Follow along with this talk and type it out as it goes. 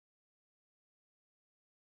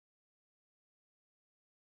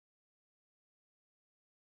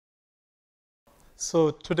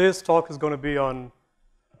So today's talk is going to be on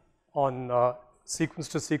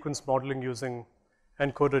sequence-to-sequence modeling using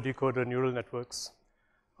encoder-decoder neural networks.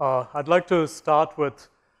 I'd like to start with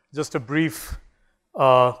just a brief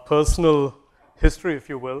personal history, if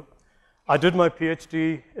you will. I did my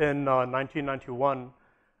PhD in 1991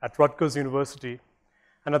 at Rutgers University,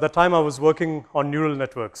 and at the time I was working on neural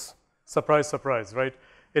networks. Surprise, surprise, right?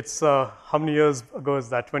 It's how many years ago is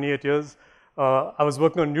that? 28 years. I was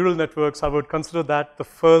working on neural networks. I would consider that the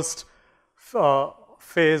first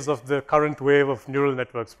phase of the current wave of neural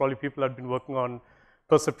networks. Probably people had been working on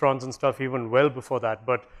perceptrons and stuff even well before that.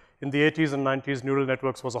 But in the 80s and 90s, neural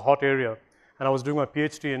networks was a hot area. And I was doing my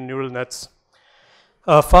PhD in neural nets.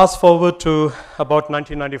 Fast forward to about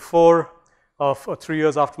 1994, 3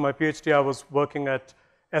 years after my PhD, I was working at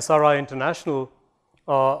SRI International,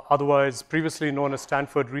 otherwise previously known as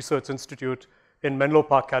Stanford Research Institute in Menlo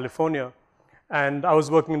Park, California. And I was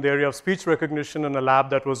working in the area of speech recognition in a lab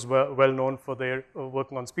that was well known for their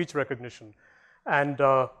working on speech recognition. And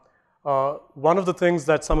one of the things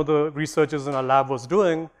that some of the researchers in our lab was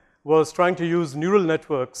doing was trying to use neural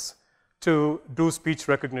networks to do speech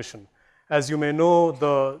recognition. As you may know,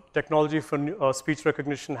 the technology for speech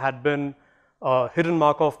recognition had been hidden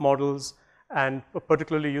Markov models, and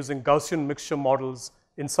particularly using Gaussian mixture models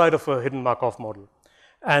inside of a hidden Markov model.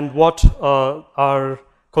 And what our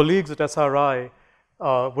colleagues at SRI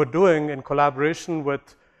were doing in collaboration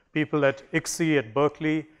with people at ICSI at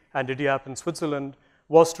Berkeley and IDIAP in Switzerland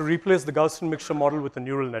was to replace the Gaussian mixture model with a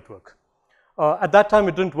neural network. At that time,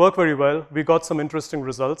 it didn't work very well. We got some interesting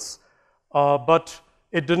results, but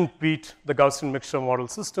it didn't beat the Gaussian mixture model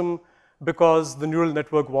system because the neural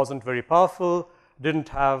network wasn't very powerful, didn't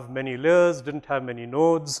have many layers, didn't have many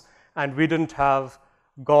nodes, and we didn't have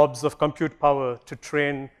gobs of compute power to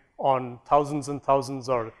train on thousands and thousands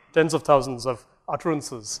or tens of thousands of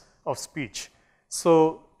utterances of speech.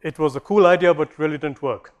 So it was a cool idea, but really didn't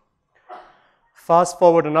work. Fast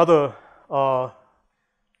forward another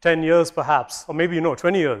 10 years perhaps, or maybe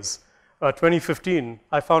 20 years, 2015,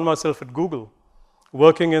 I found myself at Google,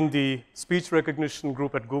 working in the speech recognition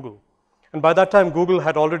group at Google. And by that time, Google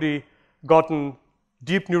had already gotten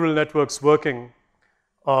deep neural networks working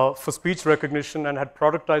for speech recognition and had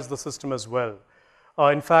productized the system as well.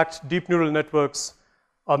 In fact, deep neural networks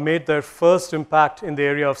made their first impact in the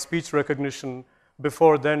area of speech recognition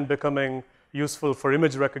before then becoming useful for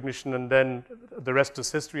image recognition, and then the rest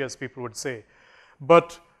is history, as people would say.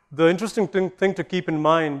 But the interesting thing to keep in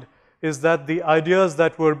mind is that the ideas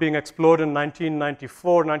that were being explored in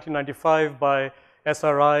 1994, 1995 by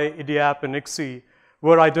SRI, IDIAP, and ICSI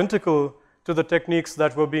were identical to the techniques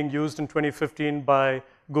that were being used in 2015 by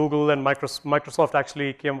Google, and Microsoft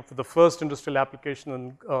actually came up with the first industrial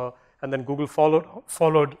application, and then Google followed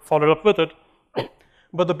up with it.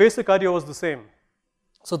 But the basic idea was the same.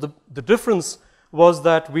 So the difference was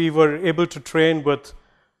that we were able to train with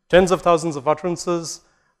tens of thousands of utterances.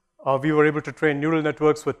 We were able to train neural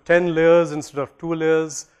networks with 10 layers instead of 2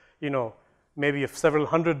 layers, maybe several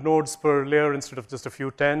hundred nodes per layer instead of just a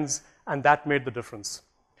few tens, and that made the difference.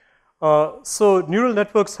 So neural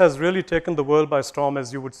networks has really taken the world by storm,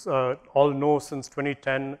 as you would all know, since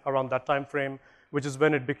 2010, around that time frame, which is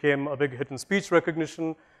when it became a big hit in speech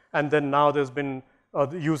recognition. And then now there's been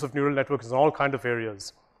the use of neural networks in all kinds of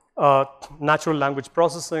areas. Natural language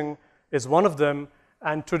processing is one of them.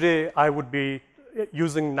 And today I would be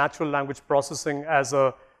using natural language processing as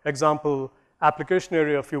an example application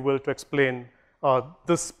area, if you will, to explain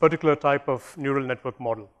this particular type of neural network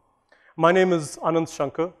model. My name is Ananth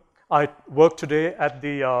Shankar. I work today at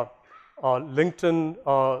the LinkedIn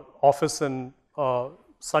office in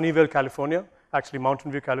Sunnyvale, California, actually Mountain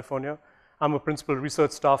View, California. I'm a principal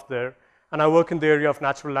research staff there, and I work in the area of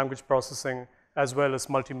natural language processing as well as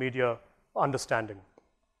multimedia understanding.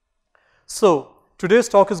 So today's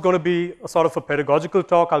talk is going to be a sort of a pedagogical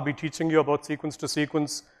talk. I'll be teaching you about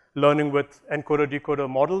sequence-to-sequence learning with encoder-decoder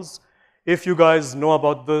models. If you guys know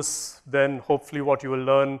about this, then hopefully what you will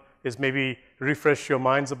learn is maybe refresh your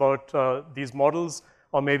minds about these models,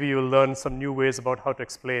 or maybe you'll learn some new ways about how to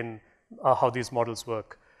explain how these models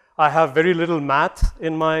work. I have very little math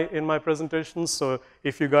in my presentation, so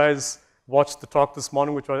if you guys watched the talk this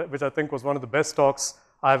morning, which I think was one of the best talks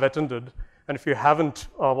I've attended, and if you haven't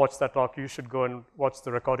watched that talk, you should go and watch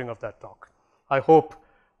the recording of that talk. I hope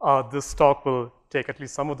this talk will take at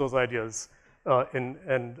least some of those ideas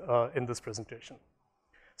in this presentation.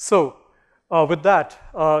 So with that,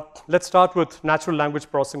 let's start with natural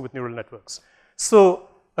language processing with neural networks. So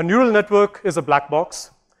a neural network is a black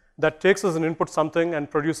box that takes as an input something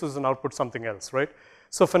and produces an output something else, right?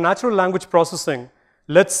 So for natural language processing,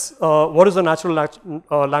 what is a natural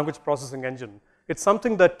language processing engine? It's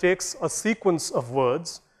something that takes a sequence of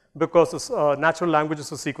words, because natural language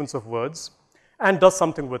is a sequence of words, and does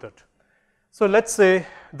something with it. So let's say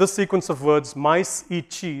this sequence of words, mice eat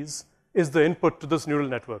cheese, is the input to this neural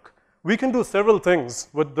network. We can do several things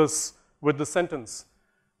with this sentence.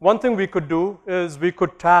 One thing we could do is we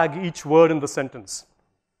could tag each word in the sentence.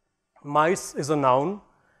 Mice is a noun,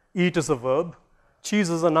 eat is a verb, cheese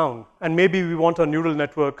is a noun, and maybe we want our neural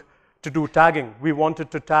network to do tagging. We want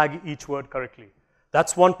it to tag each word correctly.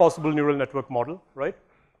 That's one possible neural network model, right?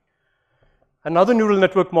 Another neural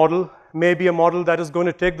network model may be a model that is going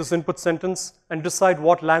to take this input sentence and decide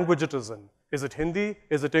what language it is in. Is it Hindi?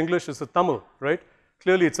 Is it English? Is it Tamil, right?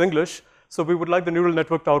 Clearly it's English, so we would like the neural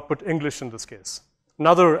network to output English in this case.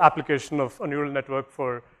 Another application of a neural network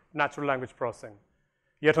for natural language processing.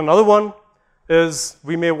 Yet another one is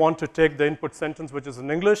we may want to take the input sentence, which is in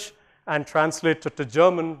English, and translate it to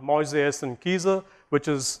German, Mäuse essen Käse, which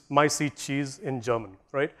is mice eat cheese in German,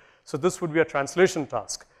 right? So this would be a translation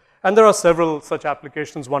task. And there are several such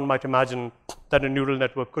applications one might imagine that a neural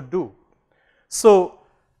network could do. So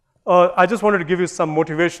I just wanted to give you some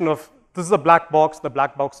motivation of, this is a black box. The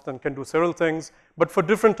black box then can do several things, but for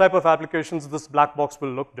different type of applications, this black box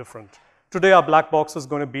will look different. Today, our black box is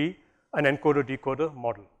going to be an encoder-decoder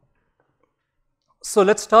model. So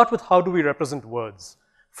let's start with how do we represent words.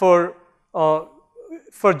 For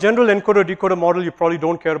general encoder-decoder model, you probably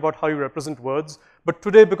don't care about how you represent words. But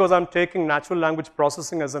today, because I'm taking natural language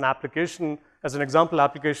processing as an application, as an example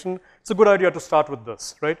application, it's a good idea to start with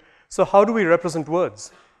this, right? So how do we represent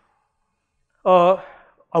words? A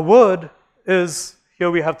word is, here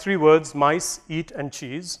we have three words, mice, eat, and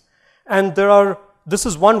cheese. And this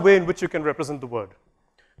is one way in which you can represent the word.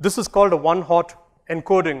 This is called a one-hot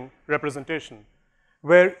encoding representation,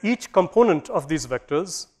 where each component of these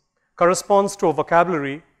vectors corresponds to a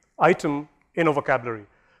vocabulary item in a vocabulary.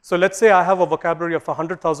 So let's say I have a vocabulary of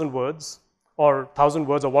 100,000 words, or 1,000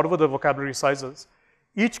 words, or whatever the vocabulary size is.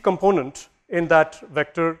 Each component in that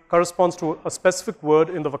vector corresponds to a specific word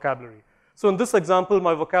in the vocabulary. So in this example,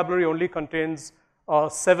 my vocabulary only contains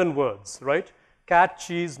 7 words, right? Cat,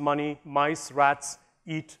 cheese, money, mice, rats,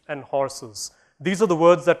 eat, and horses. These are the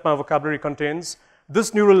words that my vocabulary contains.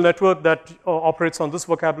 This neural network that operates on this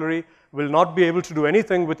vocabulary will not be able to do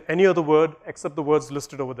anything with any other word except the words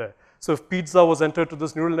listed over there. So if pizza was entered to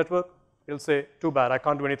this neural network, it'll say, too bad, I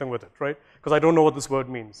can't do anything with it, right? Because I don't know what this word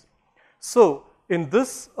means. So in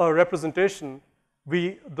this representation,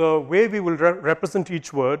 the way we will represent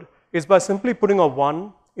each word is by simply putting a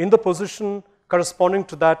 1 in the position corresponding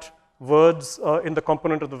to that words in the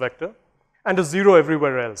component of the vector, and a 0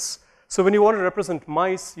 everywhere else. So when you want to represent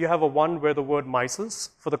mice, you have a 1 where the word mice is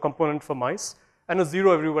for the component for mice, and a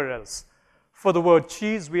 0 everywhere else. For the word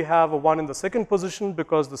cheese, we have a 1 in the second position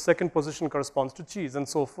because the second position corresponds to cheese, and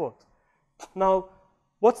so forth. Now,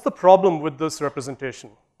 what's the problem with this representation?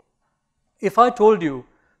 If I told you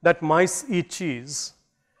that mice eat cheese,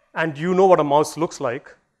 and you know what a mouse looks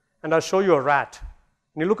like, and I'll show you a rat,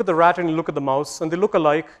 and you look at the rat and you look at the mouse, and they look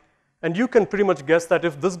alike, and you can pretty much guess that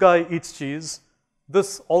if this guy eats cheese,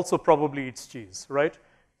 this also probably eats cheese, right?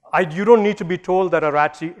 You don't need to be told that a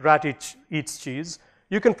rat eats cheese.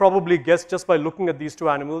 You can probably guess just by looking at these two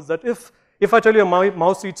animals that if I tell you a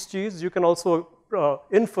mouse eats cheese, you can also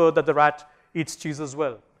infer that the rat eats cheese as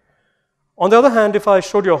well. On the other hand, if I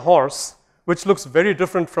showed you a horse, which looks very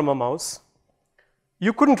different from a mouse,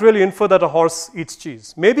 you couldn't really infer that a horse eats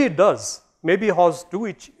cheese. Maybe it does. Maybe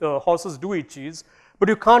horses do eat cheese, but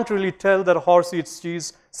you can't really tell that a horse eats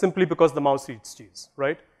cheese simply because the mouse eats cheese,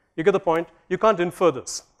 right? You get the point? You can't infer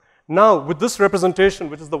this. Now, with this representation,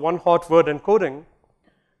 which is the one-hot word encoding,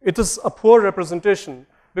 it is a poor representation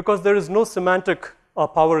because there is no semantic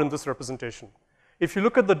power in this representation. If you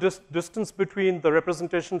look at the distance between the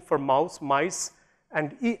representation for mice,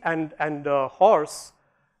 and horse,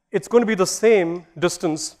 it's going to be the same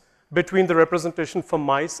distance between the representation for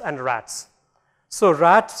mice and rats. So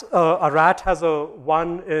a rat has a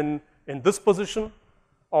 1 in this position,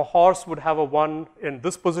 a horse would have a 1 in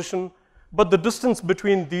this position, but the distance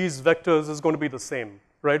between these vectors is going to be the same,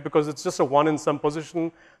 right? Because it's just a 1 in some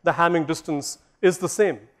position, the Hamming distance is the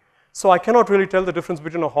same. So I cannot really tell the difference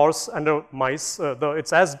between a horse and a mice.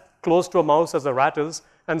 It's as close to a mouse as a rat is,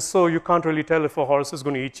 and so you can't really tell if a horse is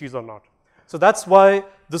going to eat cheese or not. So that's why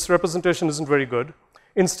this representation isn't very good.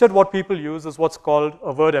 Instead, what people use is what's called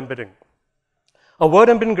a word embedding. A word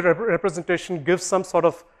embedding representation gives some sort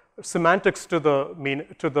of semantics to the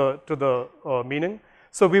meaning.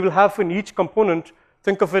 So we will have in each component,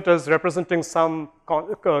 think of it as representing some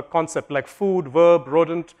concept like food, verb,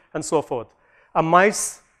 rodent, and so forth. A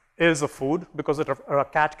mice is a food because a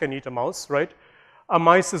cat can eat a mouse, right? a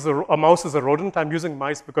mouse is a rodent. I'm using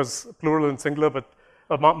mice because plural and singular, but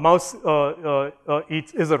a mouse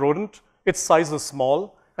is a rodent. Its size is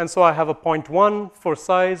small. And so I have a 0.1 for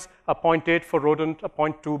size, a 0.8 for rodent, a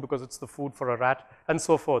 0.2 because it's the food for a rat, and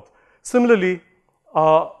so forth. Similarly,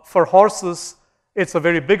 for horses, it's a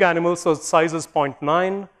very big animal, so its size is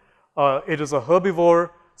 0.9. It is a herbivore,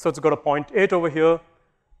 so it's got a 0.8 over here.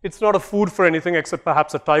 It's not a food for anything except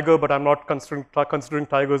perhaps a tiger, but I'm not considering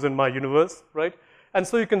tigers in my universe, right? And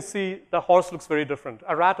so you can see the horse looks very different.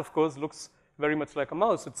 A rat, of course, looks very much like a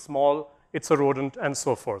mouse. It's small, it's a rodent, and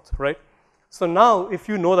so forth, right? So now, if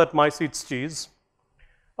you know that mice eat cheese,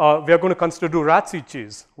 we are going to consider, do rats eat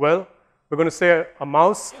cheese? Well, we're going to say a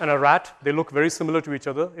mouse and a rat, they look very similar to each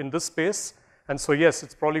other in this space, and so yes,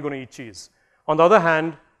 it's probably going to eat cheese. On the other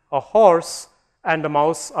hand, a horse and a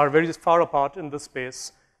mouse are very far apart in this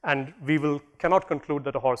space, and we cannot conclude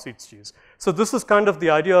that a horse eats cheese. So this is kind of the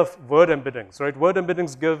idea of word embeddings, right? Word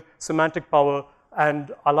embeddings give semantic power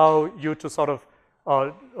and allow you to sort of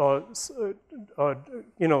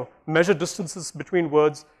measure distances between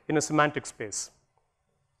words in a semantic space.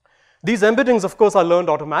 These embeddings, of course, are learned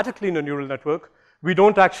automatically in a neural network. We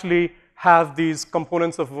don't actually have these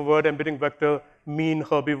components of a word embedding vector, mean,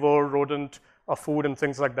 herbivore, rodent, food, and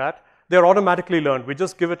things like that. They're automatically learned. We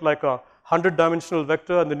just give it like a 100-dimensional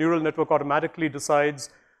vector, and the neural network automatically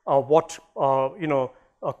decides what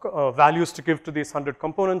values to give to these 100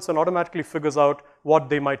 components and automatically figures out what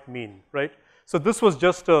they might mean, right? So this was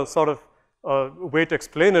just a sort of way to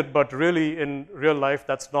explain it, but really in real life,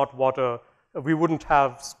 that's not what we wouldn't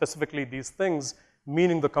have specifically these things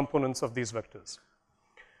meaning the components of these vectors.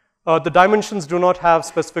 The dimensions do not have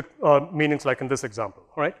specific meanings like in this example,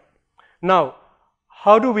 right? Now,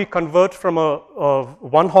 how do we convert from a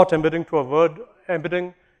one-hot embedding to a word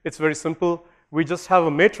embedding? It's very simple. We just have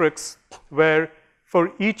a matrix where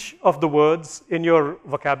for each of the words in your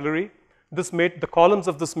vocabulary, the columns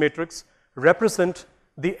of this matrix represent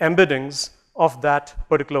the embeddings of that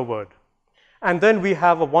particular word. And then we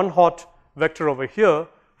have a one-hot vector over here,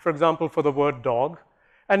 for example, for the word dog.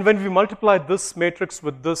 And when we multiply this matrix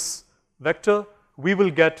with this vector, we will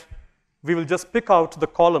just pick out the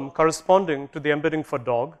column corresponding to the embedding for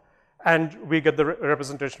dog, and we get the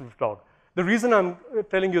representation of dog. The reason I'm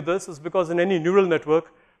telling you this is because in any neural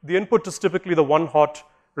network, the input is typically the one-hot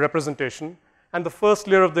representation, and the first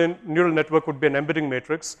layer of the neural network would be an embedding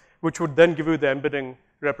matrix, which would then give you the embedding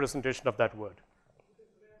representation of that word.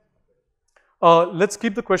 Let's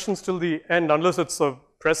keep the questions till the end, unless it's a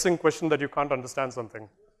pressing question that you can't understand something.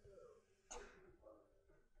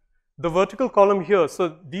 The vertical column here,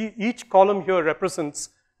 so each column here represents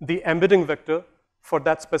the embedding vector for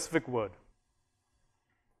that specific word.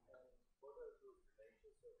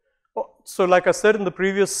 So like I said in the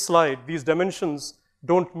previous slide, these dimensions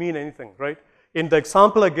don't mean anything, right? In the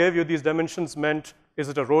example I gave you, these dimensions meant, is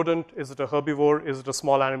it a rodent, is it a herbivore, is it a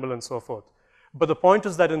small animal, and so forth. But the point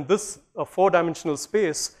is that in this four-dimensional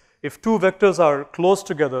space, if two vectors are close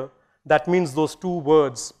together, that means those two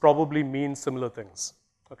words probably mean similar things,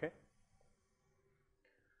 okay?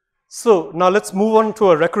 So now let's move on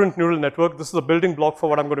to a recurrent neural network. This is a building block for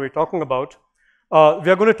what I'm going to be talking about. We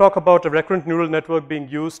are going to talk about a recurrent neural network being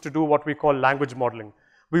used to do what we call language modeling.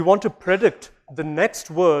 We want to predict the next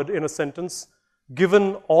word in a sentence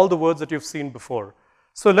given all the words that you've seen before.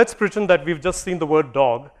 So let's pretend that we've just seen the word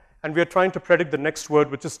dog, and we are trying to predict the next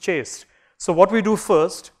word, which is chased. So what we do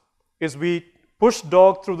first is we push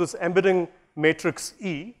dog through this embedding matrix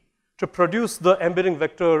E to produce the embedding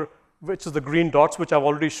vector, which is the green dots, which I've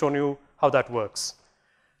already shown you how that works.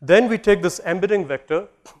 Then we take this embedding vector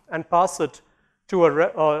and pass it to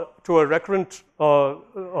a recurrent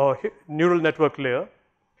neural network layer.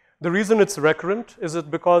 The reason it's recurrent is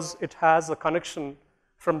because it has a connection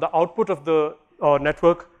from the output of the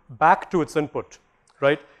network back to its input,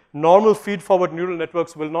 right? Normal feed-forward neural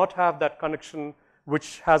networks will not have that connection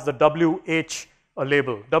which has the WH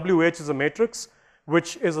label. WH is a matrix,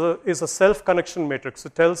 which is a self-connection matrix.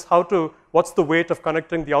 It tells what's the weight of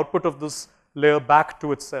connecting the output of this layer back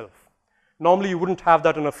to itself. Normally, you wouldn't have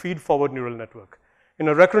that in a feed-forward neural network. In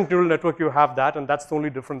a recurrent neural network, you have that, and that's the only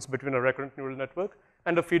difference between a recurrent neural network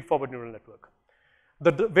and a feed-forward neural network.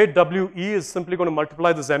 The weight WE is simply going to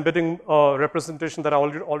multiply this embedding representation that I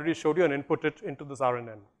already showed you and input it into this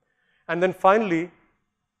RNN. And then finally,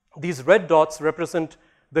 these red dots represent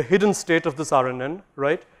the hidden state of this RNN,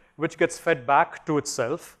 right, which gets fed back to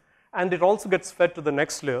itself. And it also gets fed to the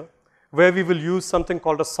next layer, where we will use something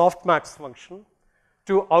called a softmax function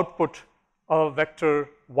to output a vector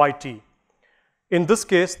YT. In this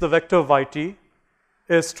case, the vector YT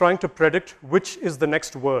is trying to predict which is the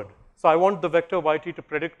next word. So I want the vector YT to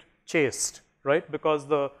predict chased, right? Because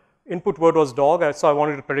the input word was dog, so I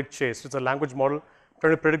wanted to predict chased. It's a language model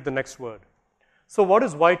trying to predict the next word. So what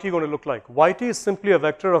is YT going to look like? YT is simply a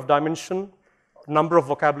vector of dimension, number of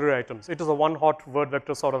vocabulary items. It is a one-hot word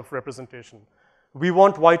vector sort of representation. We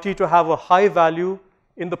want YT to have a high value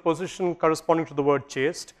in the position corresponding to the word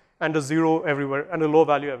chased and a 0 everywhere and a low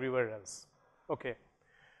value everywhere else. Okay.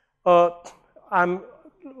 I'm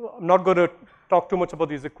not going to talk too much about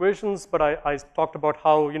these equations, but I talked about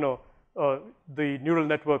how the neural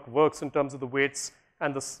network works in terms of the weights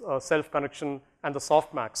and the self-connection and the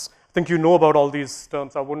softmax. I think you know about all these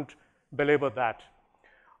terms. I wouldn't belabor that.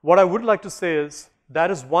 What I would like to say is that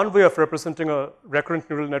is one way of representing a recurrent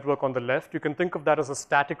neural network on the left. You can think of that as a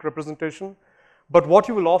static representation. But what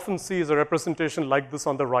you will often see is a representation like this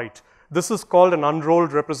on the right. This is called an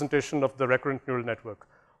unrolled representation of the recurrent neural network.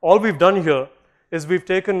 All we've done here is we've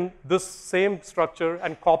taken this same structure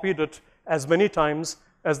and copied it as many times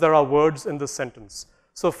as there are words in this sentence.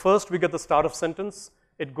 So first we get the start of sentence.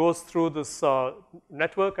 It goes through this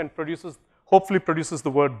network and hopefully produces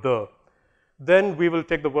the word the. Then we will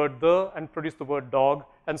take the word the and produce the word dog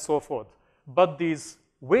and so forth. But these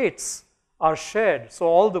weights are shared. So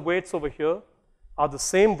all the weights over here are the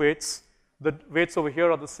same weights. The weights over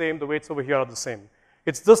here are the same. The weights over here are the same.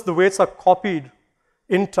 It's just the weights are copied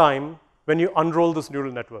in time when you unroll this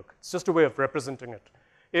neural network. It's just a way of representing it.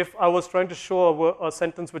 If I was trying to show a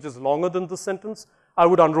sentence which is longer than this sentence, I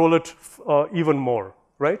would unroll it even more,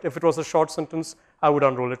 right? If it was a short sentence, I would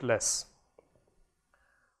unroll it less.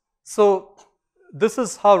 So this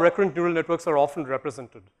is how recurrent neural networks are often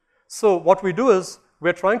represented. So what we do is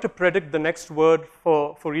we're trying to predict the next word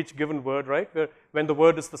for each given word, right? When the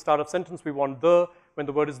word is the start of sentence, we want the. When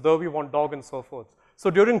the word is the, we want dog and so forth. So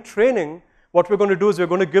during training, what we're going to do is we're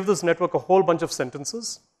going to give this network a whole bunch of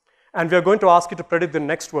sentences, and we're going to ask it to predict the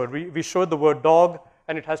next word. We show it the word dog,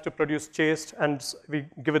 and it has to produce chased, and we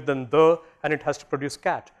give it then the, and it has to produce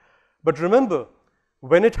cat. But remember,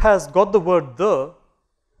 when it has got the word the,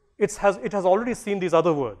 it has already seen these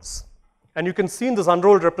other words. And you can see in this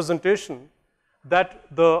unrolled representation that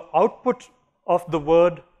the output of the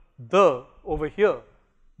word the over here,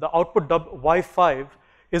 the output Y5,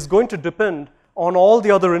 is going to depend on all the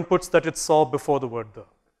other inputs that it saw before the word the,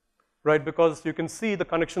 right? Because you can see the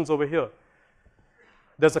connections over here.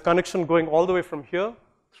 There's a connection going all the way from here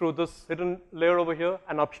through this hidden layer over here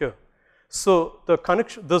and up here. So the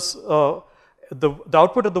connection, the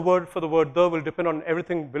output of the word for the word the will depend on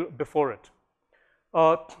everything before it.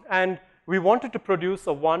 And we wanted to produce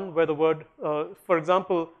a 1 where the word, for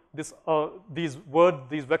example, these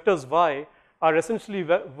vectors y are essentially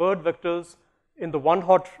word vectors in the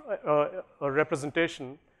one-hot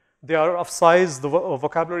representation. They are of size, the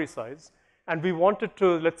vocabulary size. And we wanted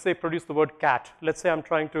to, let's say, produce the word cat. Let's say I'm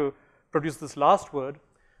trying to produce this last word.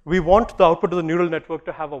 We want the output of the neural network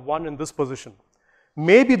to have a 1 in this position.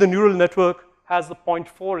 Maybe the neural network has a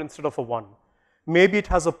 0.4 instead of a 1. Maybe it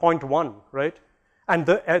has a 0.1, right? And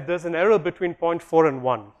there's an error between 0.4 and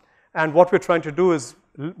 1. And what we're trying to do is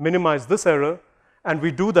minimize this error. And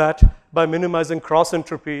we do that by minimizing cross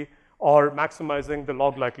entropy or maximizing the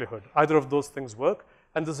log likelihood. Either of those things work.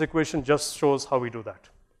 And this equation just shows how we do that.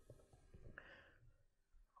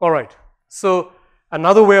 All right. So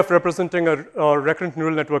another way of representing a recurrent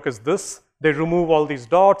neural network is this. They remove all these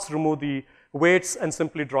dots, remove the weights, and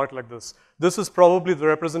simply draw it like this. This is probably the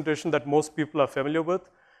representation that most people are familiar with.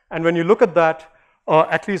 And when you look at that,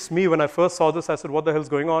 at least me, when I first saw this, I said, what the hell's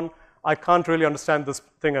going on? I can't really understand this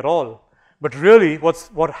thing at all. But really,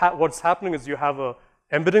 what's happening is you have an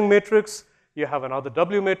embedding matrix, you have another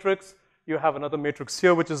W matrix, you have another matrix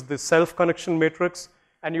here, which is the self-connection matrix,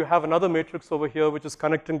 and you have another matrix over here, which is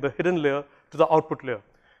connecting the hidden layer to the output layer.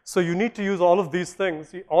 So you need to use all of these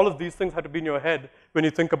things. All of these things have to be in your head when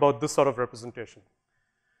you think about this sort of representation.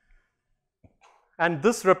 And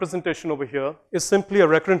this representation over here is simply a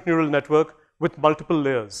recurrent neural network with multiple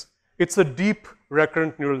layers. It's a deep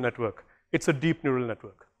recurrent neural network. It's a deep neural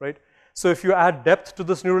network, right? So if you add depth to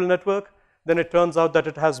this neural network, then it turns out that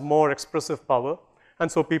it has more expressive power.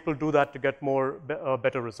 And so people do that to get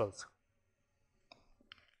better results.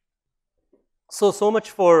 So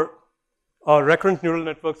much for recurrent neural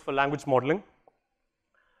networks for language modeling.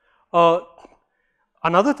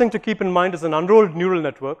 Another thing to keep in mind is an unrolled neural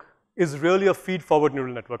network is really a feed-forward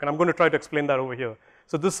neural network. And I'm going to try to explain that over here.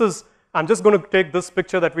 So I'm just going to take this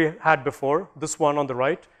picture that we had before, this one on the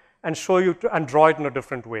right, and show you and draw it in a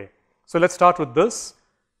different way. So let's start with this.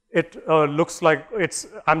 It looks like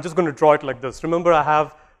I'm just going to draw it like this. Remember, I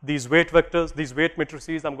have these weight vectors, these weight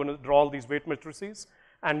matrices. I'm going to draw all these weight matrices.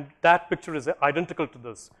 And that picture is identical to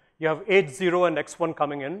this. You have H0 and X1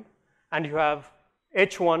 coming in, and you have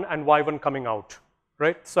H1 and Y1 coming out,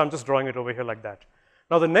 right? So I'm just drawing it over here like that.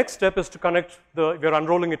 Now the next step is to connect we're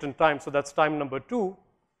unrolling it in time, so that's time number 2.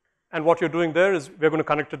 And what you're doing there is we're going to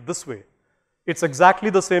connect it this way. It's exactly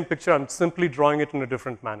the same picture, I'm simply drawing it in a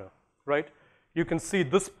different manner, right? You can see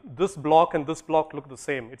this block and this block look the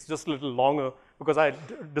same. It's just a little longer because I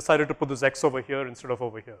decided to put this X over here instead of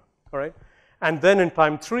over here, all right? And then in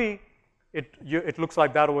time 3, it looks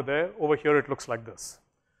like that over there. Over here, it looks like this.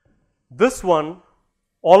 This one,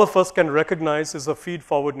 all of us can recognize is a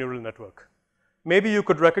feed-forward neural network. Maybe you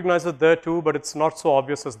could recognize it there too, but it's not so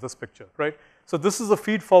obvious as this picture, right? So this is a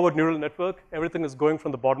feed-forward neural network. Everything is going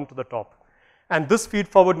from the bottom to the top. And this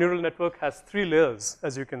feed-forward neural network has 3 layers,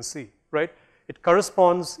 as you can see, right? It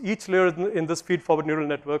corresponds, each layer in this feed-forward neural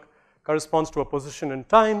network corresponds to a position in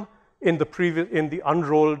time in the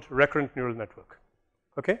unrolled recurrent neural network,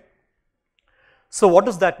 okay? So what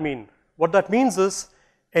does that mean? What that means is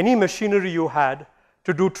any machinery you had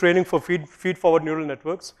to do training for feed-forward neural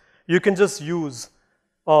networks, you can just use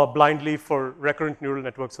blindly for recurrent neural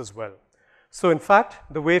networks as well. So in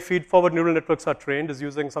fact, the way feed-forward neural networks are trained is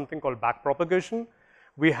using something called backpropagation.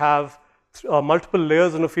 We have multiple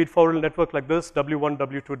layers in a feed-forward network like this, W1,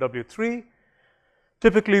 W2, W3.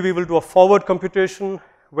 Typically, we will do a forward computation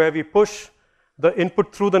where we push the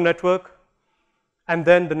input through the network, and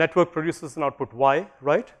then the network produces an output Y,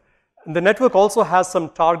 right? And the network also has some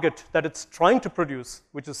target that it's trying to produce,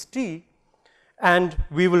 which is T, and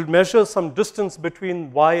we will measure some distance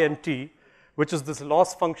between Y and T, which is this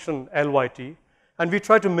loss function LYT, and we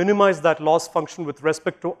try to minimize that loss function with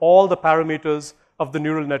respect to all the parameters of the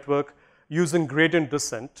neural network using gradient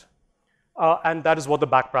descent, and that is what the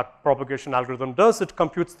backpropagation algorithm does. It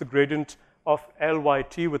computes the gradient of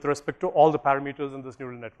LYT with respect to all the parameters in this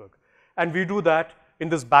neural network. And we do that in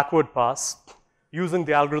this backward pass using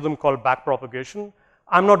the algorithm called backpropagation.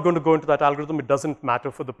 I'm not going to go into that algorithm. It doesn't matter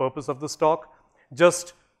for the purpose of this talk.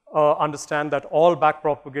 Just understand that all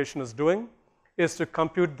backpropagation is doing is to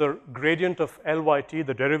compute the gradient of LYT,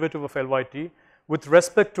 the derivative of LYT, with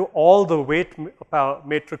respect to all the weight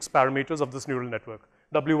matrix parameters of this neural network,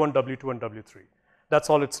 W1, W2, and W3. That's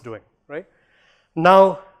all it's doing, right?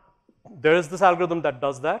 Now, there is this algorithm that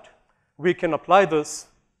does that. We can apply this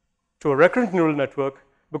to a recurrent neural network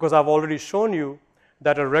because I've already shown you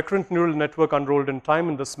that a recurrent neural network unrolled in time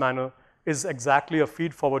in this manner is exactly a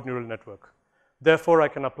feed-forward neural network. Therefore, I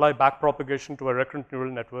can apply backpropagation to a recurrent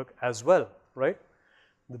neural network as well, right?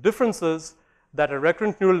 The difference is that a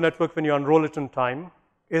recurrent neural network, when you unroll it in time,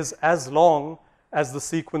 is as long as the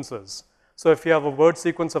sequence is. So if you have a word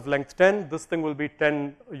sequence of length 10, this thing will be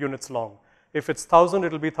 10 units long. If it's 1,000,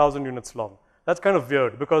 it'll be 1,000 units long. That's kind of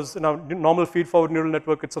weird because in a normal feed-forward neural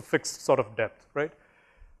network, it's a fixed sort of depth, right?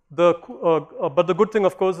 But the good thing,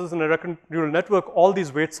 of course, is in a recurrent neural network, all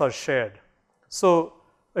these weights are shared. So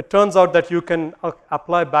it turns out that you can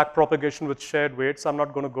apply backpropagation with shared weights. I'm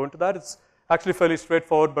not going to go into that. It's actually fairly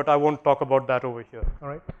straightforward, but I won't talk about that over here, all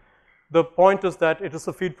right? The point is that it is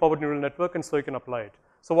a feed-forward neural network, and so you can apply it.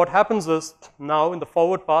 So what happens is now in the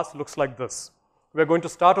forward pass, it looks like this. We're going to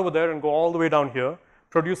start over there and go all the way down here,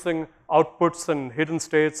 producing outputs and hidden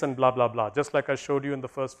states and blah, blah, blah, just like I showed you in the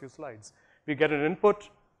first few slides. We get an input.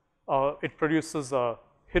 It produces a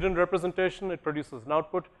hidden representation. It produces an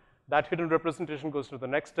output. That hidden representation goes to the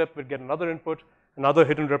next step. We get another input, another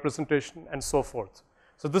hidden representation, and so forth.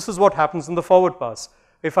 So this is what happens in the forward pass.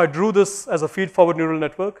 If I drew this as a feed-forward neural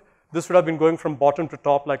network, this would have been going from bottom to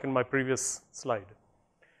top like in my previous slide.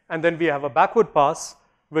 And then we have a backward pass,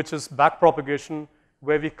 which is backpropagation,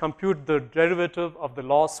 where we compute the derivative of the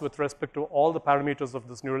loss with respect to all the parameters of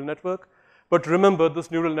this neural network. But remember,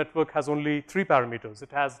 this neural network has only 3 parameters.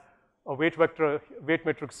 It has a weight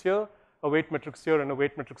matrix here, a weight matrix here, and a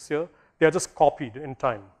weight matrix here. They are just copied in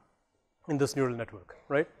time in this neural network,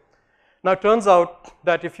 right? Now, it turns out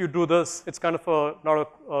that if you do this, it's kind of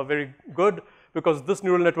not very good because this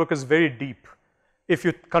neural network is very deep. If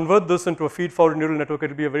you convert this into a feed-forward neural network, it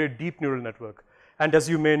will be a very deep neural network. And as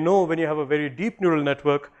you may know, when you have a very deep neural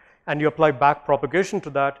network and you apply backpropagation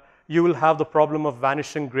to that, you will have the problem of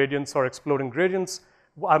vanishing gradients or exploding gradients.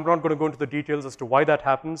 I'm not going to go into the details as to why that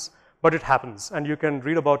happens, but it happens. And you can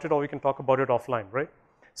read about it or we can talk about it offline, right?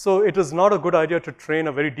 So it is not a good idea to train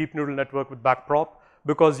a very deep neural network with backprop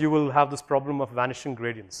because you will have this problem of vanishing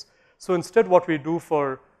gradients. So instead, what we do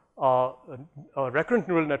for recurrent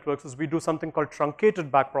neural networks is we do something called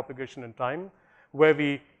truncated backpropagation in time, where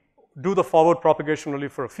we do the forward propagation only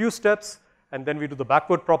for a few steps, and then we do the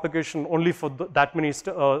backward propagation only for that many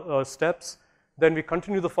steps. Then we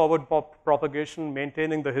continue the forward propagation,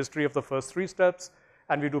 maintaining the history of the first 3 steps,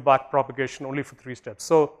 and we do backpropagation only for 3 steps.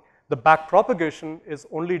 So the backpropagation is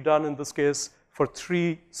only done in this case for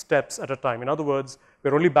 3 steps at a time. In other words,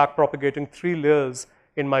 we're only backpropagating 3 layers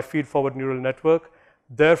in my feed-forward neural network,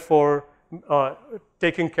 therefore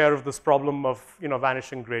taking care of this problem of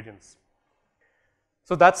vanishing gradients.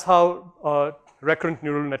 So that's how recurrent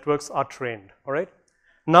neural networks are trained, all right?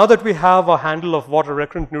 Now that we have a handle of what a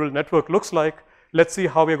recurrent neural network looks like, let's see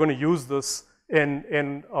how we're going to use this in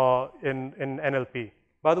NLP.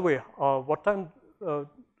 By the way, what time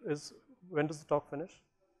when does the talk finish?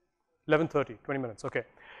 11:30, 20 minutes, okay.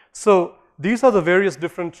 So these are the various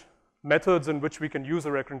different methods in which we can use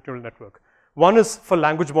a recurrent neural network. One is for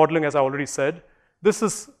language modeling, as I already said. This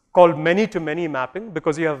is called many-to-many mapping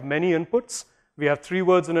because you have many inputs. We have 3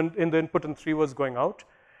 words in the input and 3 words going out.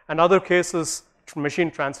 Another case is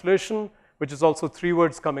machine translation, which is also 3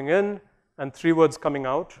 words coming in and 3 words coming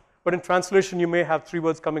out. But in translation, you may have 3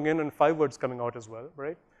 words coming in and 5 words coming out as well,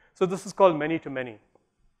 right? So this is called many-to-many.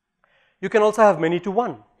 You can also have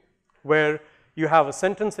many-to-one, where you have a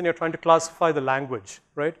sentence and you're trying to classify the language,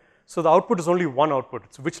 right? So the output is only one output.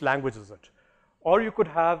 It's which language is it? Or you could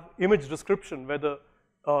have image description, where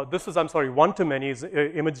one-to-many is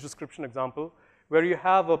image description example, where you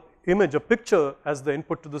have a image, a picture as the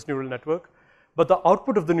input to this neural network, but the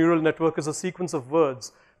output of the neural network is a sequence of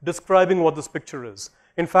words describing what this picture is.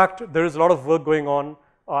 In fact, there is a lot of work going on,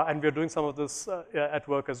 and we're doing some of this at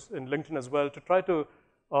work in LinkedIn as well, to try to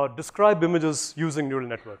describe images using neural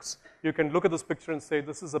networks. You can look at this picture and say,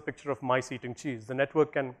 this is a picture of mice eating cheese. The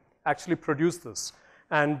network can actually produce this.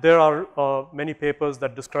 And there are many papers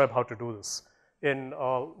that describe how to do this. In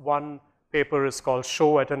one paper is called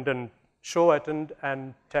Show, Attend,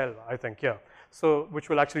 and Tell, I think, yeah. So, which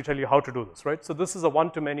will actually tell you how to do this, right? So this is a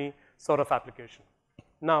one-to-many sort of application.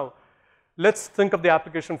 Now, let's think of the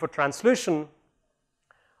application for translation.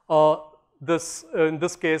 In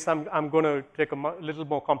this case, I'm going to take a little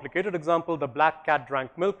more complicated example, the black cat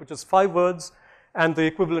drank milk, which is 5 words, and the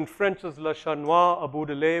equivalent French is le chat noir a bout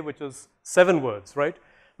de lait, which is 7 words, right?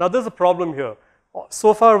 Now, there's a problem here.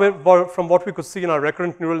 So far, from what we could see in our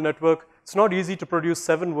recurrent neural network, it's not easy to produce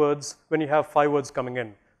 7 words when you have 5 words coming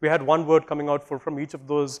in. We had 1 word coming out from each of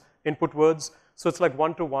those input words, so it's like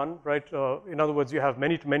 1-to-1, right? In other words, you have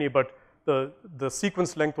many-to-many, but the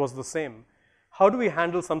sequence length was the same. How do we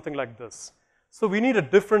handle something like this? So we need a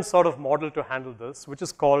different sort of model to handle this, which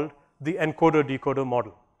is called the encoder-decoder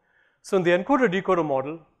model. So in the encoder-decoder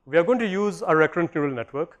model, we are going to use a recurrent neural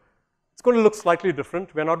network. It's going to look slightly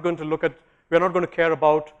different. We're not going to care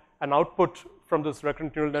about an output from this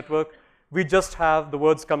recurrent neural network. We just have the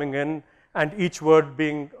words coming in and each word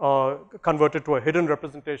being converted to a hidden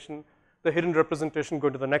representation, the hidden representation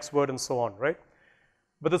going to the next word and so on, right?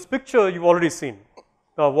 But this picture you've already seen,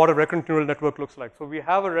 what a recurrent neural network looks like. So we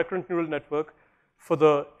have a recurrent neural network for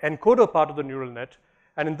the encoder part of the neural net,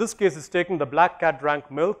 and in this case, it's taking the black cat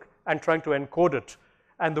drank milk and trying to encode it.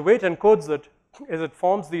 And the way it encodes it is it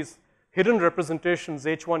forms these hidden representations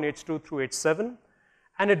H1, H2 through H7,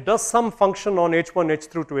 and it does some function on H1,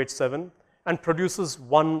 H2 to H7 and produces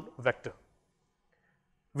one vector.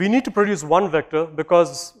 We need to produce one vector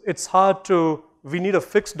because it's hard to, we need a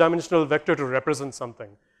fixed dimensional vector to represent something.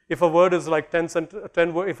 If a word is like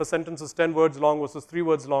if a sentence is 10 words long versus 3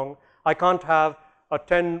 words long, I can't have a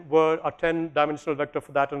 10-dimensional vector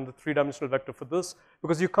for that and the 3-dimensional vector for this,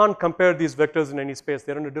 because you can't compare these vectors in any space.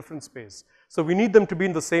 They're in a different space. So we need them to be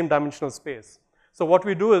in the same dimensional space. So what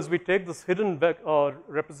we do is we take this hidden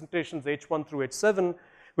representations H1 through H7,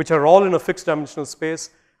 which are all in a fixed dimensional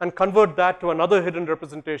space, and convert that to another hidden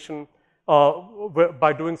representation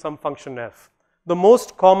by doing some function f. The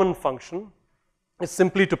most common function is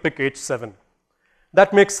simply to pick H7.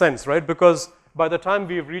 That makes sense, right? Because by the time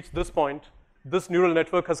we've reached this point, this neural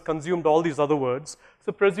network has consumed all these other words.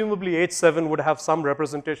 So presumably H7 would have some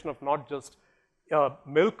representation of not just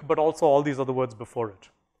milk, but also all these other words before it.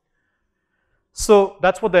 So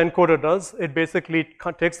that's what the encoder does. It basically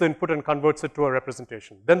takes the input and converts it to a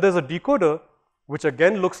representation. Then there's a decoder, which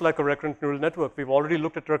again looks like a recurrent neural network. We've already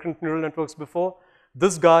looked at recurrent neural networks before.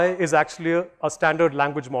 This guy is actually a standard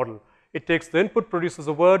language model. It takes the input, produces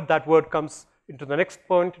a word, that word comes into the next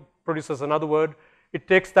point, produces another word. It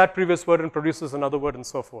takes that previous word and produces another word and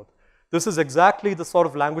so forth. This is exactly the sort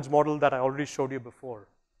of language model that I already showed you before.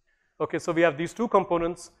 Okay, so we have these two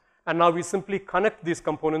components, and now we simply connect these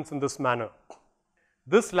components in this manner.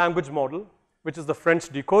 This language model, which is the French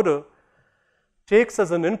decoder, takes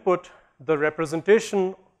as an input the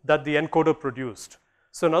representation that the encoder produced.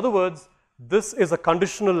 So in other words, this is a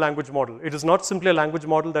conditional language model. It is not simply a language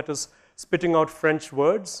model that is spitting out French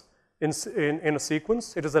words in a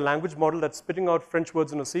sequence. It is a language model that's spitting out French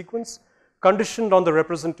words in a sequence, conditioned on the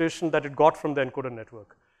representation that it got from the encoder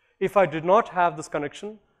network. If I did not have this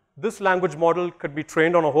connection, this language model could be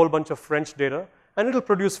trained on a whole bunch of French data, and it'll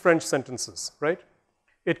produce French sentences, right?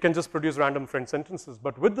 It can just produce random French sentences.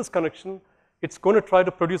 But with this connection, it's going to try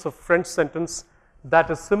to produce a French sentence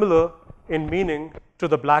that is similar in meaning to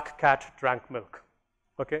the black cat drank milk.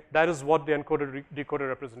 Okay? That is what the encoder-decoder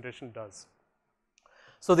representation does.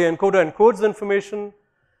 So the encoder encodes the information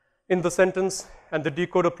in the sentence, and the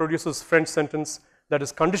decoder produces French sentence that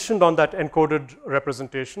is conditioned on that encoded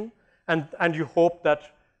representation. And you hope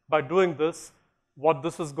that by doing this, what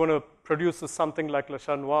this is going to produce is something like Le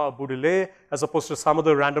Chat Noir or Boudelet, as opposed to some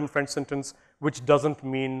other random French sentence which doesn't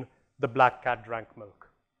mean the black cat drank milk.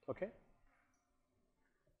 Okay?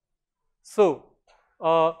 So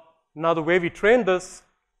now the way we train this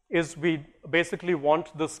is we basically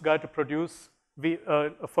want this guy to produce,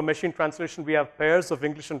 for machine translation, we have pairs of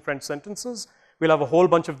English and French sentences. We'll have a whole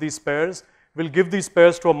bunch of these pairs. We'll give these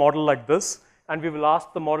pairs to a model like this, and we will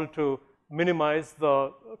ask the model to minimize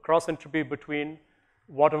the cross entropy between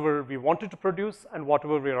whatever we wanted to produce and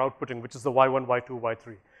whatever we are outputting, which is the y1, y2,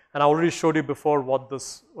 y3. And I already showed you before what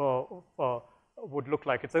this would look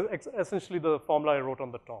like. It's essentially the formula I wrote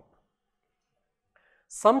on the top.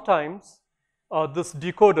 Sometimes this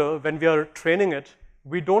decoder, when we are training it,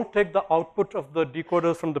 we don't take the output of the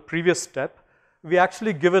decoder from the previous step. We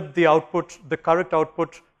actually give it the output, the correct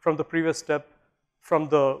output from the previous step from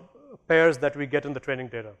the pairs that we get in the training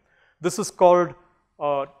data. This is called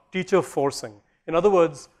teacher forcing. In other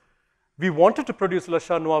words, we wanted to produce Le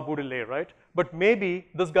Chat Noir Boudelet, right? But maybe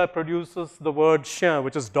this guy produces the word chien,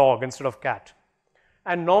 which is dog, instead of cat.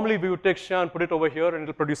 And normally we would take chien and put it over here and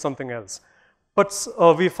it'll produce something else. But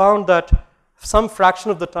we found that some fraction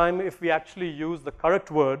of the time, if we actually use the correct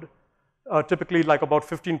word, typically like about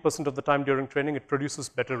 15% of the time during training, it produces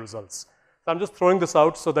better results. So I'm just throwing this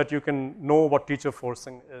out so that you can know what teacher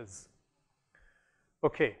forcing is.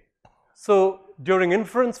 Okay. So during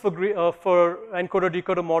inference for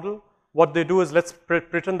encoder-decoder model, what they do is let's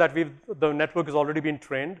pretend that the network has already been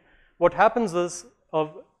trained. What happens is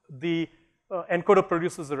the encoder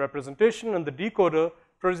produces a representation, and the decoder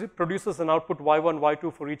produces an output y1,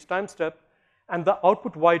 y2 for each time step, and the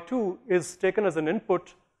output y2 is taken as an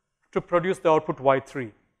input to produce the output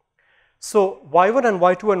y3. So y1 and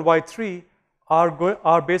y2 and y3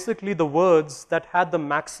 are basically the words that had the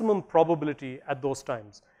maximum probability at those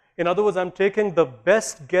times. In other words, I'm taking the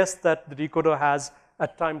best guess that the decoder has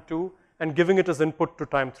at time 2 and giving it as input to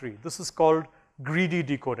time 3. This is called greedy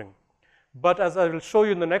decoding. But as I will show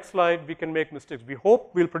you in the next slide, we can make mistakes. We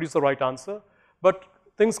hope we'll produce the right answer, but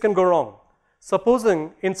things can go wrong.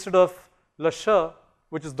 Supposing instead of le chat,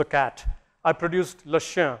 which is the cat, I produced le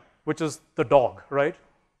chien, which is the dog, right?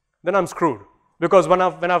 Then I'm screwed. Because when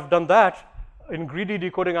I've done that, in greedy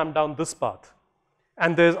decoding, I'm down this path.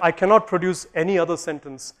 And I cannot produce any other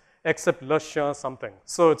sentence except le chien something.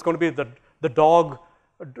 So it's going to be the dog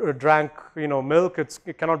drank milk.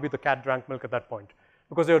 It cannot be the cat drank milk at that point,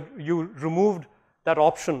 because you removed that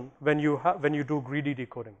option when you do greedy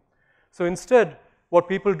decoding. So instead, what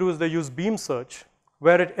people do is they use beam search,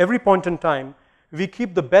 where at every point in time, we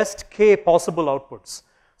keep the best k possible outputs.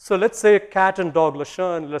 So let's say cat and dog, le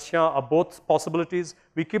chien and le chien, are both possibilities.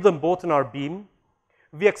 We keep them both in our beam.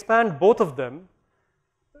 We expand both of them.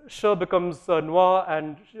 Che becomes noir,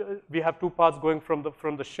 and we have two paths going from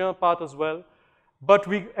the chien path as well. But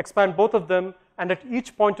we expand both of them, and at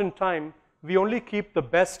each point in time, we only keep the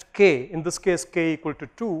best k, in this case k equal to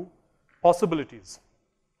 2, possibilities.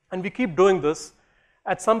 And we keep doing this.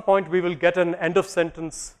 At some point, we will get an end of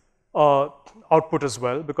sentence output as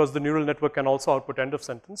well, because the neural network can also output end of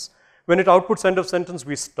sentence. When it outputs end of sentence,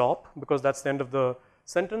 we stop, because that's the end of the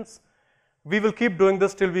sentence. We will keep doing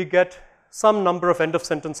this till we get some number of end of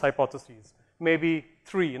sentence hypotheses, maybe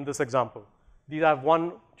 3 in this example. These have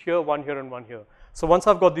one here, and one here. So once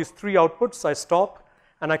I've got these 3 outputs, I stop,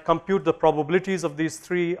 and I compute the probabilities of these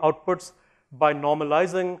 3 outputs by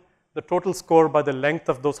normalizing the total score by the length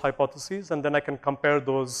of those hypotheses, and then I can compare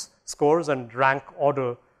those scores and rank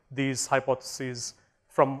order these hypotheses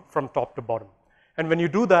from top to bottom. And when you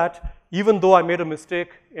do that, even though I made a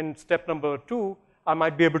mistake in step number 2, I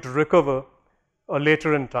might be able to recover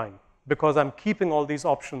later in time, because I'm keeping all these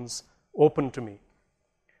options open to me.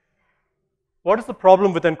 What is the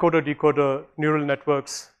problem with encoder-decoder neural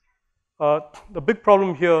networks? The big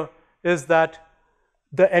problem here is that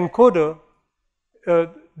the encoder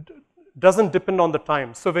doesn't depend on the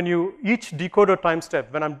time. So when each decoder time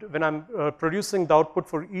step, when I'm producing the output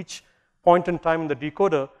for each point in time in the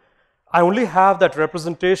decoder, I only have that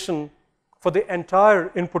representation for the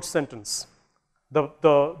entire input sentence.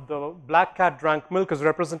 The black cat drank milk is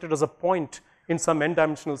represented as a point in some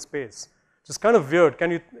n-dimensional space. which is kind of weird.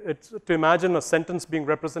 To imagine a sentence being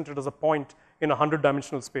represented as a point in a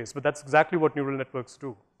 100-dimensional space, but that's exactly what neural networks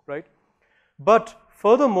do, right? But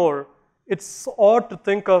furthermore, it's odd to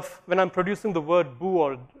think of when I'm producing the word boo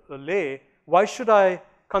or lay, why should I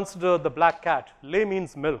consider the black cat? Lay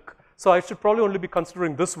means milk. So I should probably only be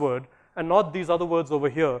considering this word and not these other words over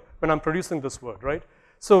here when I'm producing this word, right?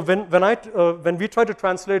 So when we try to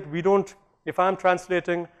translate, we don't, if I'm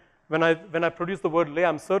translating, when I produce the word lay,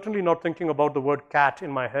 I'm certainly not thinking about the word cat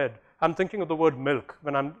in my head. I'm thinking of the word milk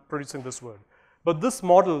when I'm producing this word. But this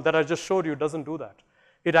model that I just showed you doesn't do that.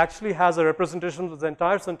 It actually has a representation of the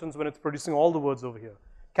entire sentence when it's producing all the words over here.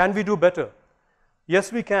 Can we do better?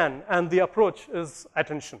 Yes, we can, and the approach is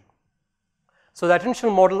attention. So the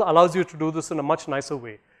attention model allows you to do this in a much nicer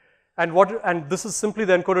way. And this is simply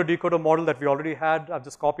the encoder-decoder model that we already had. I've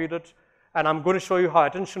just copied it. And I'm going to show you how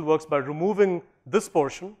attention works by removing this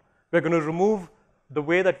portion. We're going to remove the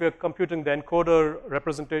way that we're computing the encoder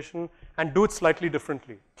representation and do it slightly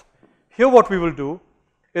differently. Here what we will do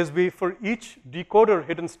is for each decoder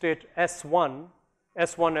hidden state S1,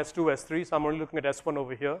 S1, S2, S3, so I'm only looking at S1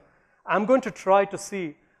 over here, I'm going to try to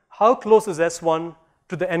see how close is S1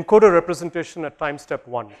 to the encoder representation at time step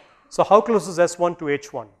 1. So how close is S1 to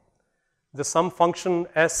H1? There's some function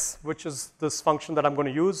S, which is this function that I'm going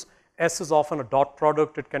to use. S is often a dot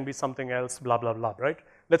product. It can be something else, blah, blah, blah, right?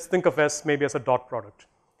 Let's think of S maybe as a dot product.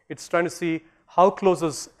 It's trying to see how close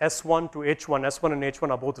is S1 to H1. S1 and H1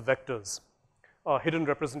 are both vectors, hidden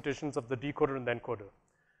representations of the decoder and the encoder.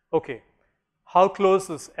 Okay, how close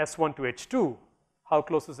is S1 to H2? How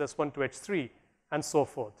close is S1 to H3? And so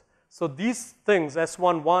forth. So these things,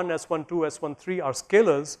 S11, S12, S13 are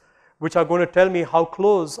scalars which are going to tell me how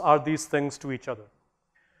close are these things to each other.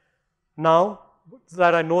 Now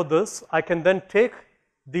that I know this, I can then take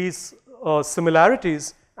these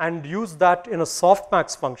similarities and use that in a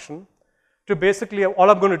softmax function to basically, all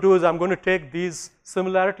I'm going to do is I'm going to take these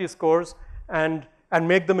similarity scores and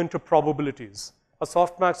make them into probabilities. A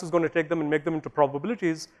softmax is going to take them and make them into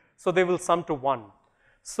probabilities, so they will sum to 1.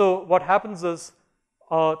 So what happens is,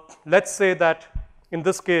 let's say that in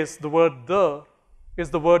this case, the word the is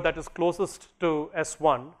the word that is closest to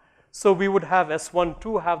S1. So we would have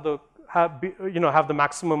S12 have the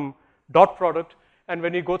maximum dot product, and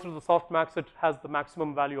when you go through the softmax, it has the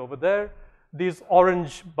maximum value over there. These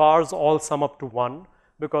orange bars all sum up to 1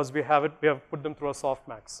 because we have put them through a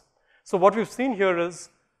softmax. So what we've seen here is,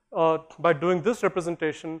 by doing this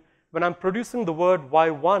representation, when I'm producing the word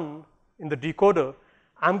Y1 in the decoder,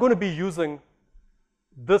 I'm going to be using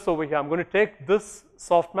this over here. I'm going to take this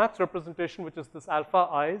softmax representation, which is this alpha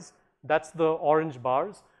i's, that's the orange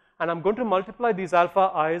bars, and I'm going to multiply these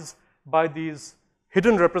alpha i's by these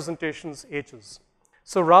hidden representations h's.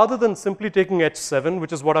 So rather than simply taking H7,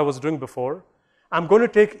 which is what I was doing before, I'm going to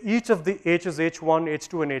take each of the h's, H1,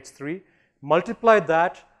 H2, and H3, multiply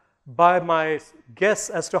that by my guess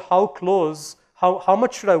as to how close, how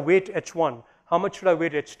much should I weight H1, how much should I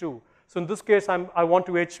weight H2. So in this case, I want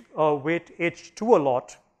to weight H2 a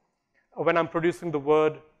lot when I'm producing the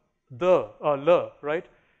word le, right?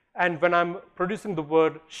 And when I'm producing the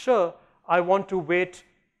word sh, I want to weight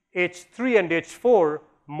H3 and H4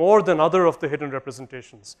 more than other of the hidden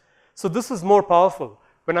representations. So this is more powerful.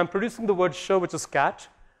 When I'm producing the word sh, which is cat,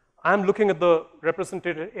 I'm looking at the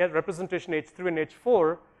representation H3 and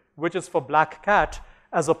H4, which is for black cat,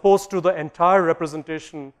 as opposed to the entire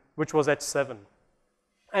representation, which was H7.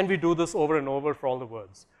 And we do this over and over for all the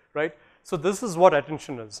words, right? So this is what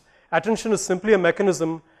attention is. Attention is simply a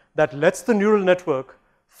mechanism that lets the neural network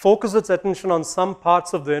focus its attention on some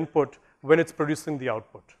parts of the input when it's producing the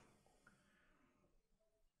output.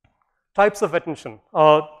 Types of attention,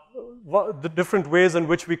 the different ways in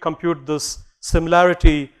which we compute this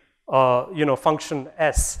similarity function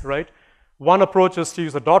S, right? One approach is to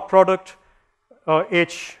use a dot product,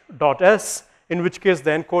 H dot S, in which case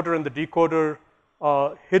the encoder and the decoder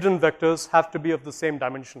hidden vectors have to be of the same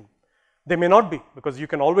dimension. They may not be, because you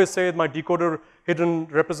can always say my decoder hidden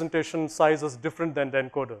representation size is different than the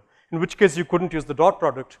encoder, in which case you couldn't use the dot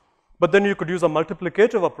product. But then you could use a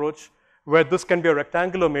multiplicative approach where this can be a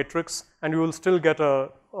rectangular matrix and you will still get a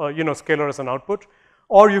scalar as an output.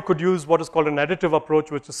 Or you could use what is called an additive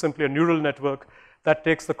approach, which is simply a neural network that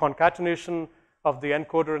takes the concatenation of the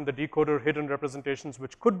encoder and the decoder hidden representations,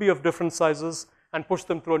 which could be of different sizes, and push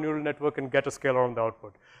them through a neural network and get a scalar on the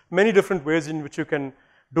output. Many different ways in which you can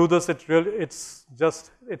do this.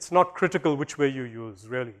 It's not critical which way you use,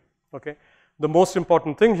 really, okay? The most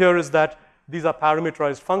important thing here is that these are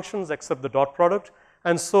parameterized functions except the dot product.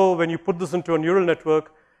 And so when you put this into a neural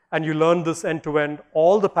network and you learn this end-to-end,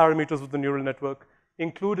 all the parameters of the neural network,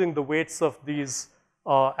 including the weights of these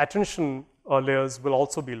attention layers will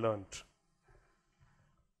also be learned.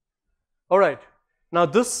 All right. Now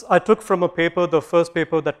this I took from a paper, the first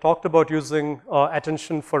paper that talked about using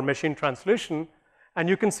attention for machine translation, and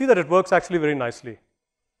you can see that it works actually very nicely.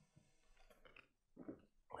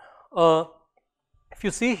 If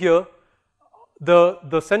you see here,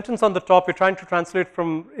 the sentence on the top, we're trying to translate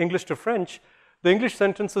from English to French. The English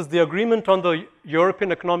sentence is, the agreement on the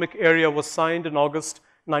European Economic Area was signed in August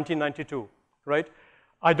 1992, right?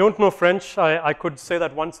 I don't know French. I could say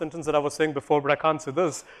that one sentence that I was saying before, but I can't say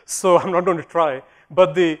this, so I'm not going to try.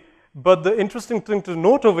 But the interesting thing to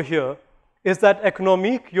note over here is that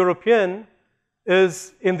Économique Européenne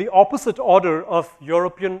is in the opposite order of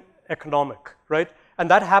European economic, right? And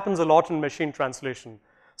that happens a lot in machine translation.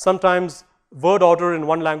 Sometimes word order in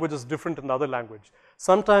one language is different in the other language.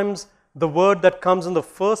 Sometimes the word that comes in the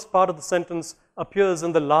first part of the sentence appears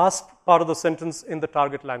in the last part of the sentence in the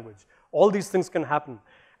target language. All these things can happen.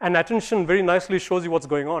 And attention very nicely shows you what's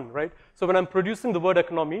going on, right? So when I'm producing the word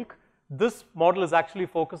économique, this model is actually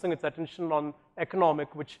focusing its attention on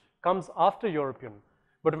economic, which comes after European.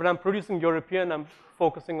 But when I'm producing European, I'm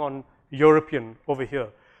focusing on European over here.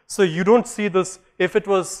 So you don't see this, if it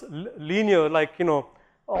was linear, like, you know,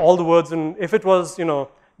 all the words, and if it was, you know,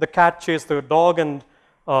 the cat chased the dog, and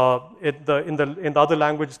in the other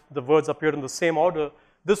language, the words appeared in the same order,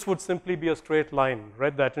 this would simply be a straight line,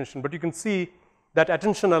 right, the attention. But you can see that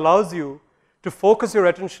attention allows you to focus your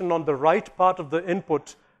attention on the right part of the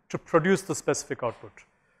input to produce the specific output.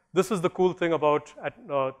 This is the cool thing about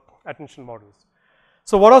attention models.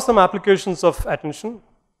 So what are some applications of attention?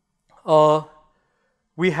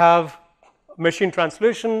 We have machine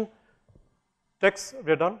translation, text,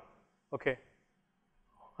 we're done? Okay.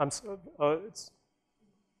 It's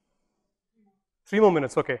 3 more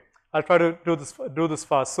minutes, okay. I'll try to do this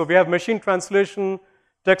fast. So we have machine translation,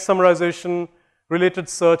 text summarization, related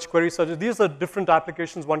search, query search. These are different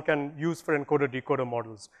applications one can use for encoder-decoder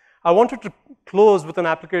models. I wanted to close with an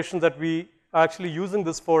application that we are actually using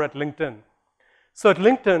this for at LinkedIn. So at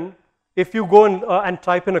LinkedIn, if you go and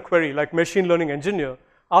type in a query like machine learning engineer,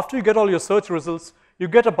 after you get all your search results, you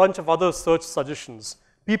get a bunch of other search suggestions.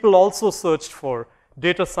 People also searched for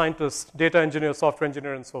data scientist, data engineer, software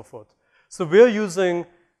engineer, and so forth. So we're using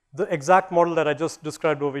the exact model that I just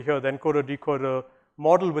described over here, the encoder-decoder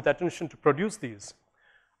model with attention to produce these.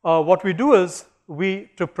 What we do is,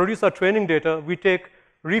 to produce our training data, we take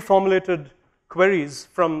reformulated queries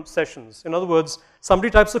from sessions. In other words, somebody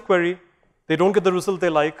types a query, they don't get the result they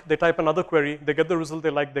like, they type another query, they get the result they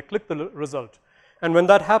like, they click the result. And when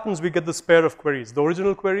that happens, we get this pair of queries, the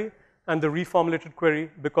original query and the reformulated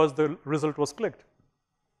query, because the result was clicked.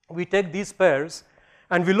 We take these pairs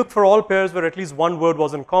and we look for all pairs where at least one word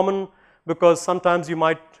was in common, because sometimes you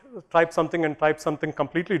might type something and type something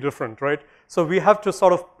completely different, right? So we have to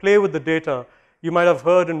sort of play with the data. You might have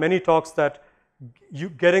heard in many talks that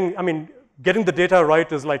getting the data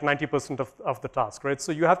right is like 90% of the task, right?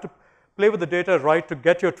 So you have to play with the data right to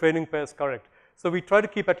get your training pairs correct. So we try to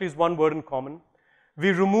keep at least one word in common.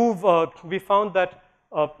 We found that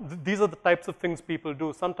these are the types of things people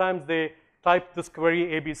do. Sometimes they type this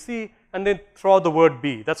query ABC and then throw out the word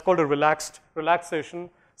B. That's called a relaxation.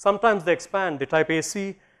 Sometimes they expand, they type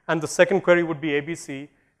AC, and the second query would be ABC,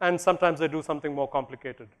 and sometimes they do something more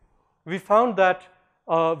complicated. We found that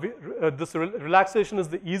this relaxation is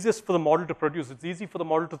the easiest for the model to produce. It's easy for the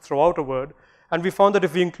model to throw out a word, and we found that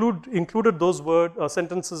if we included those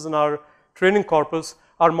sentences in our training corpus,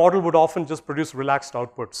 our model would often just produce relaxed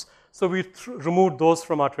outputs. So we removed those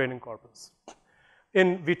from our training corpus.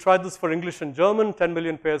 We tried this for English and German, 10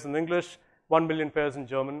 million pairs in English, 1 million pairs in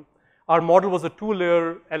German. Our model was a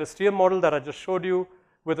 2-layer LSTM model that I just showed you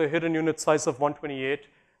with a hidden unit size of 128.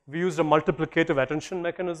 We used a multiplicative attention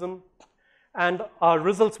mechanism, and our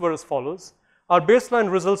results were as follows. Our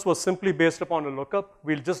baseline results was simply based upon a lookup.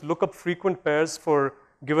 We'll just look up frequent pairs for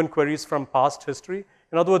given queries from past history.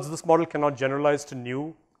 In other words, this model cannot generalize to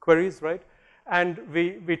new queries, right? And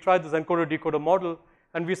we tried this encoder-decoder model,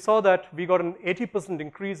 and we saw that we got an 80%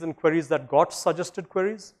 increase in queries that got suggested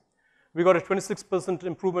queries. We got a 26%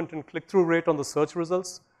 improvement in click-through rate on the search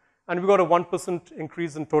results, and we got a 1%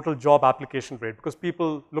 increase in total job application rate, because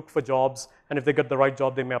people look for jobs, and if they get the right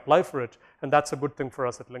job, they may apply for it, and that's a good thing for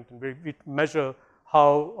us at LinkedIn. We measure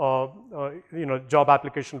how job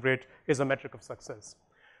application rate is a metric of success.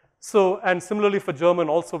 So, and similarly for German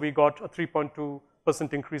also, we got a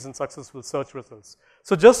 3.2% increase in successful search results.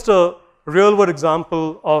 So just a real-world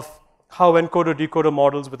example of how encoder-decoder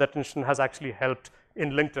models with attention has actually helped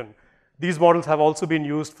in LinkedIn. These models have also been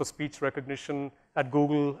used for speech recognition at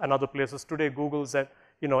Google and other places. Today, Google's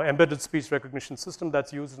embedded speech recognition system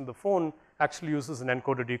that's used in the phone actually uses an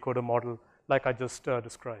encoder-decoder model like I just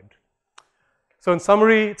described. So in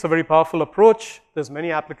summary, it's a very powerful approach. There's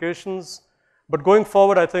many applications. But going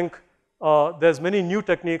forward, I think there's many new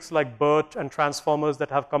techniques like BERT and transformers that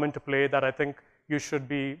have come into play that I think you should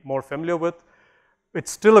be more familiar with.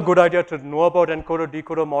 It's still a good idea to know about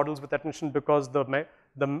encoder-decoder models with attention because the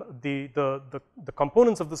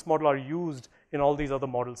components of this model are used in all these other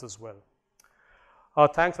models as well.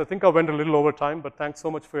 Thanks. I think I went a little over time, but thanks so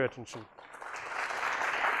much for your attention.